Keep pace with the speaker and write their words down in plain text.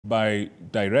by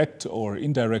direct or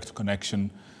indirect connection,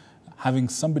 having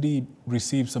somebody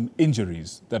receive some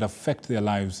injuries that affect their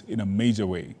lives in a major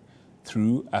way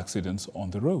through accidents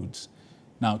on the roads.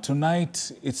 Now,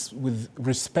 tonight, it's with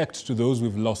respect to those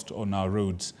we've lost on our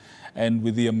roads and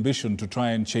with the ambition to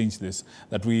try and change this,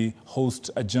 that we host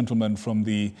a gentleman from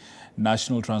the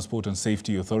National Transport and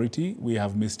Safety Authority. We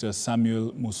have Mr.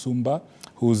 Samuel Musumba,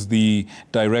 who's the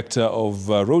Director of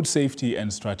Road Safety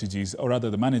and Strategies, or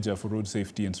rather the Manager for Road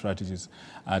Safety and Strategies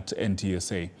at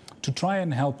NTSA, to try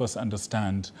and help us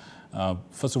understand,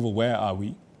 first of all, where are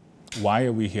we, why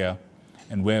are we here,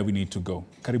 and where we need to go.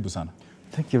 Karibu sana.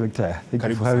 Thank you, Victor. Thank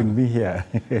you for having me here.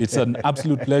 It's an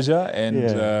absolute pleasure,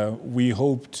 and we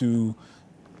hope to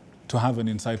have an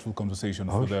insightful conversation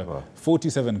for the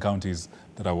 47 counties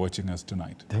that are watching us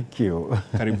tonight. Thank you.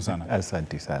 Karibu sana.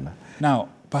 Asante sana. Now,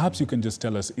 perhaps you can just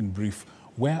tell us in brief,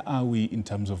 where are we in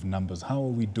terms of numbers? How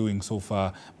are we doing so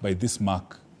far by this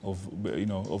mark of,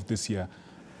 of this year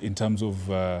in terms of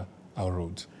our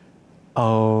roads?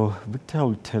 Victor,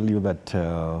 I'll tell you that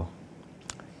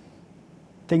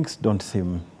things don't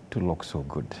seem to look so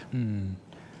good.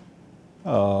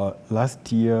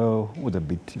 Last year was a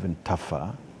bit even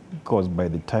tougher, because by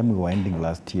the time we were ending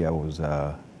last year, I was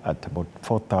at about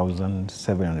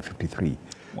 4,753.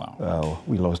 Wow.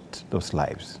 We lost those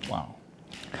lives. Wow.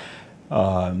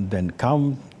 Then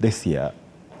come this year,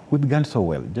 we began so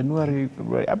well. January,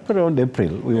 up around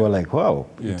April, we were like, wow,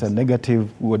 it's a negative.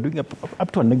 We were doing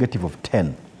up to a negative of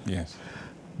 10. Yes.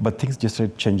 But things just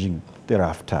started changing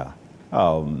thereafter.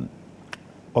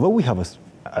 Although we have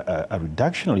a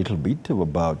reduction a little bit of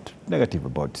about negative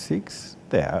about 6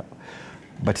 there,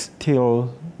 but still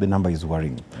the number is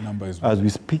worrying. The number is worrying. As we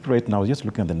speak right now, just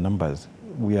looking at the numbers,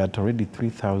 we are at already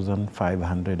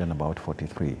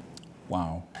 3,543.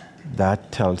 Wow.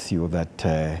 That tells you that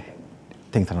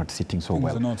things are not sitting so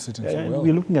well. Things are not sitting so well.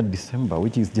 We're looking at December,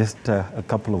 which is just a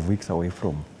couple of weeks away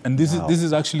from. And this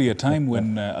is actually a time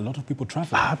when a lot of people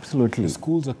travel. Absolutely. The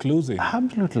schools are closing.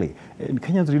 Absolutely. And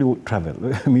Kenyans really travel.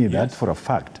 I mean, that's for a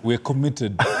fact. We're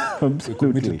committed. Absolutely.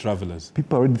 We're committed travelers.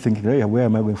 People are already thinking, hey, where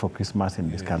am I going for Christmas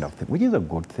and this kind of thing, which is a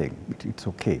good thing. It's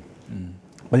okay.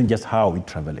 But then just how are we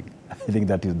traveling? I think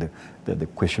that is the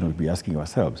question we'll be asking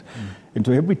ourselves. And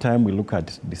so every time we look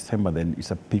at December, then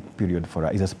it's a peak period for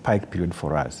us, it's a spike period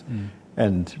for us.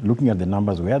 And looking at the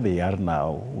numbers where they are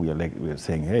now, we're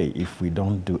saying, hey, if we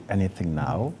don't do anything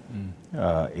now,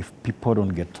 if people don't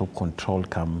get to control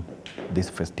come this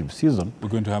festive season, we're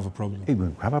going to have a problem. We're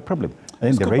going to have a problem.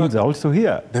 And the rains are also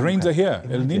here. The rains are here,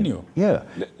 El Nino. Yeah.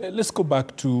 Let's go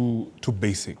back to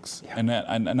basics. Yeah.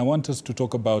 And I want us to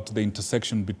talk about the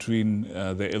intersection between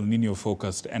the El Nino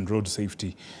focused and road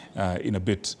safety in a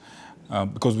bit.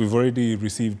 Because we've already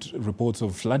received reports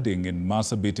of flooding in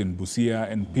Marsabit, in Busia,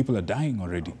 and people are dying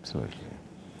already. Absolutely.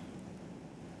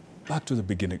 Back to the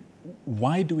beginning.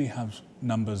 Why do we have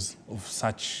numbers of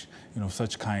such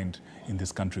kind in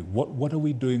this country? What are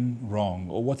we doing wrong,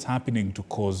 or what's happening to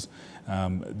cause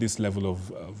this level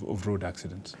of road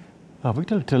accidents?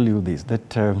 Victor will tell you this,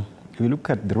 that if you look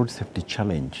at the road safety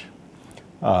challenge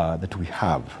that we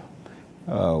have,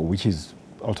 which is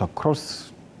also across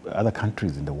other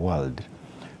countries in the world,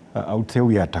 I would say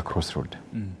we are at a crossroad.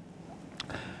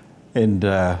 And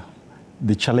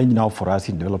the challenge now for us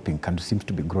in developing countries seems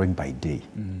to be growing by day.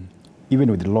 Even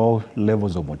with low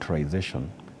levels of motorization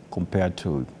compared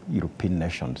to European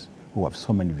nations who have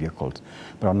so many vehicles.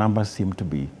 But our numbers seem to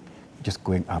be just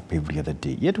going up every other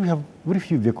day. Yet we have very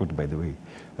few vehicles, by the way.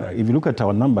 If you look at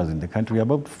our numbers in the country, we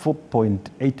have about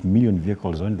 4.8 million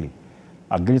vehicles only,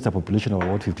 against a population of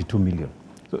about 52 million.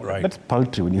 So that's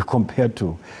paltry when you compare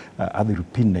to other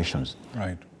European nations.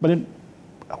 Right. But then,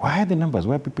 why are the numbers?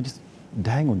 Why are people just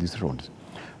dying on these roads?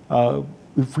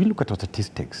 If we look at our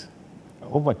statistics,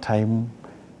 over time,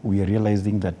 we are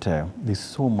realizing that there's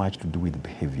so much to do with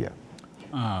behavior.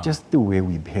 Just the way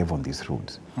we behave on these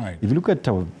roads. Right. If you look at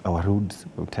our roads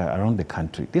around the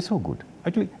country, they're so good.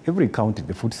 Actually, every county,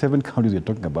 the 47 counties we're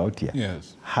talking about here,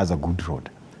 has a good road.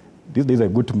 These days I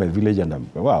go to my village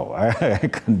and wow, I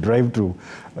can drive to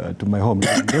my home.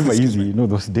 It's never easy,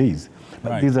 those days.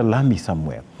 But there's a lamy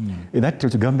somewhere. And that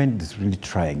tells the government is really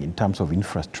trying in terms of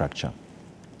infrastructure.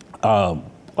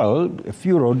 Well, a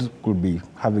few roads could be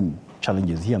having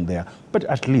challenges here and there, but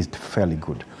at least fairly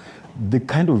good. The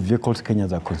kind of vehicles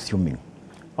Kenyans are consuming,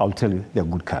 I'll tell you, they're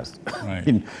good cars.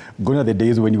 Right. Gone are the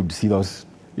days when you'd see those,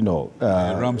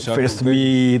 face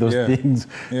me, those things,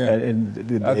 and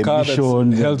the a car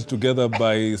that's held together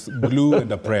by glue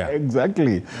and a prayer.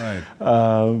 Exactly.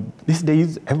 Right. These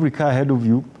days, every car ahead of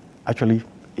you actually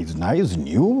is nice,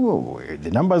 new. The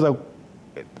numbers are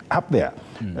up there.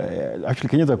 Actually,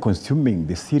 Kenyans are consuming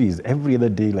the series every other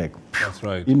day, like, that's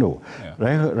right. You know,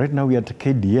 right now we are at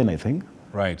KDN, I think.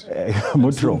 Right. I'm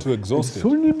not wrong. Soon to exhausted.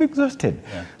 Soon you'll be exhausted.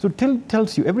 Yeah. So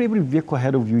tells you every vehicle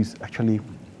ahead of you is actually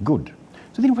good.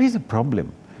 So then what is the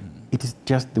problem? It is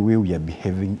just the way we are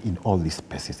behaving in all these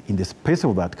spaces. In the space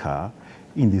of that car,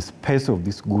 in the space of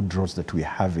these good roads that we are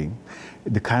having,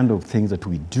 the kind of things that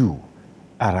we do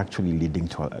are actually leading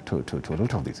to a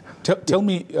lot of this. Tell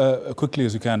me quickly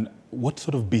as you can, what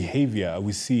sort of behavior are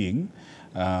we seeing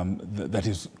that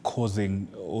is causing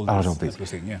all this that we're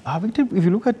seeing? If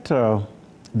you look at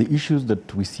the issues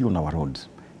that we see on our roads,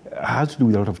 it has to do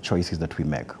with a lot of choices that we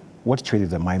make. What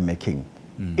choices am I making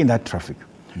in that traffic?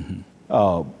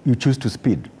 You choose to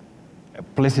speed.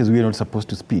 Places we are not supposed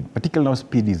to speed. Particularly now,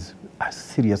 speed is a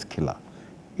serious killer.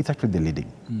 It's actually the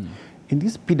leading. In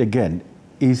this speed, again,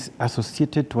 is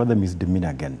associated to other misdemeanor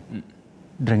again.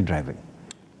 Drink driving.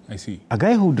 I see. A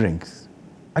guy who drinks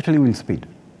actually will speed.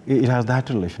 It has that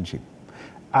relationship.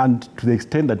 And to the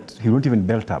extent that he won't even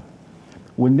belt up.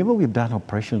 Whenever we've done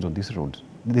operations on these roads,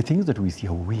 the things that we see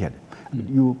are weird.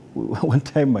 One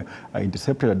time I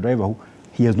intercepted a driver who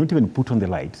he has not even put on the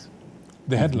lights.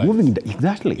 The headlights? Moving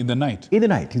exactly. In the night? In the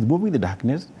night. He's moving in the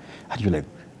darkness. And you're like,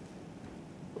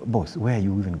 boss, where are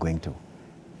you even going to?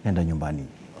 Nenda nyumbani.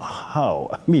 How?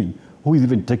 I mean, who is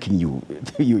even taking you?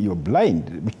 You're blind.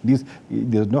 I mean,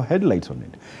 there's no headlights on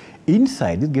it.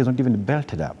 Inside, this guy's not even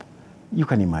belted up. You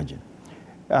can imagine.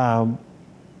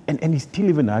 And he's still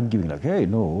even arguing like, hey,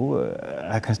 no,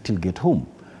 I can still get home.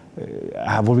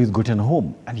 I've always gotten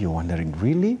home. And you're wondering,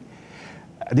 really?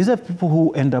 These are people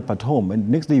who end up at home, and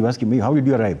next day you ask me, how did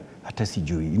you arrive? At SCG.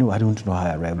 You know, I don't know how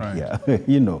I arrived here.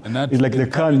 You know, it's like the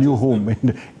car knew home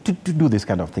and to do this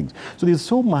kind of things. So there's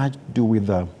so much to do with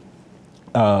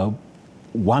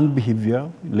one behavior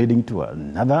leading to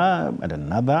another and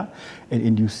another,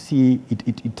 and you see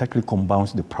it actually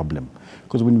compounds the problem.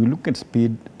 Because when we look at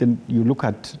speed, then you look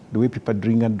at the way people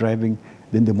drink and driving,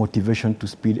 then the motivation to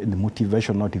speed and the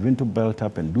motivation not even to belt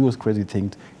up and do those crazy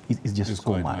things is just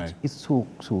so much. High. It's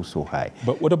so high.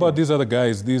 But what about these other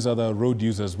guys, these other road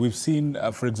users? We've seen,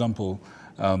 for example,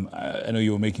 I know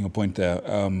you were making a point there.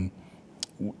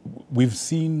 We've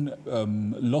seen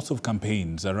lots of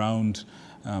campaigns around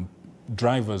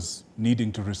drivers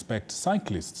needing to respect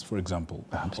cyclists, for example,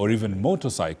 or even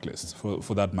motorcyclists,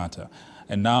 for that matter.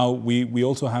 And now we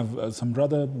also have some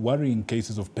rather worrying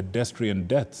cases of pedestrian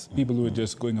deaths, people who are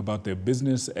just going about their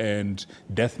business and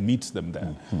death meets them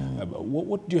there.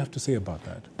 What do you have to say about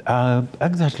that?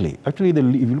 Exactly. Actually,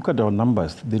 if you look at our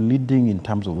numbers, the leading in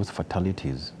terms of those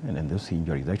fatalities and those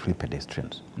injuries is actually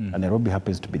pedestrians. And Nairobi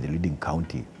happens to be the leading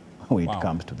county when it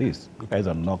comes to this. Guys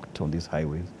are knocked on these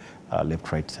highways, left,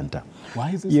 right, center. Why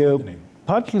is this happening?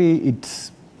 Partly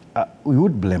it's... we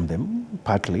would blame them,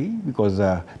 partly, because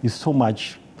there's so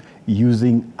much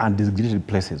using undesignated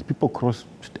places. People cross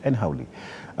anyhowly,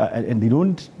 and they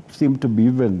don't seem to be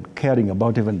even caring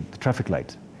about even the traffic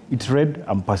lights. It's red,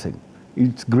 I'm passing.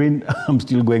 It's green, I'm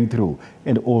still going through,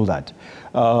 and all that.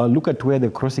 Look at where they're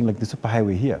crossing, like the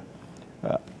superhighway here,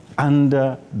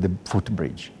 under the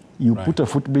footbridge. You put a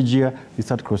footbridge here, they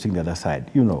start crossing the other side,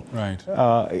 you know. Right.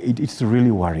 It's really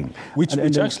worrying. Which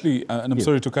actually, and I'm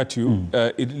sorry to cut you,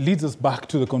 it leads us back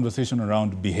to the conversation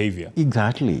around behavior.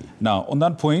 Exactly. Now, on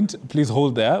that point, please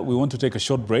hold there. We want to take a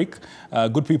short break.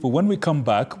 Good people, when we come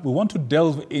back, we want to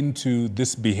delve into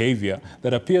this behavior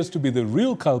that appears to be the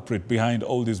real culprit behind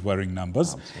all these worrying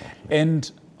numbers. Absolutely.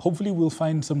 And hopefully we'll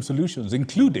find some solutions,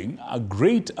 including a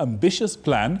great, ambitious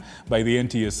plan by the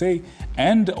NTSA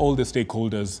and all the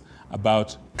stakeholders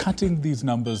about cutting these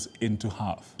numbers into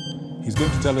half. He's going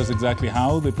to tell us exactly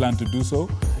how they plan to do so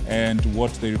and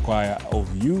what they require of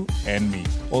you and me.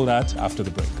 All that after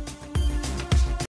the break.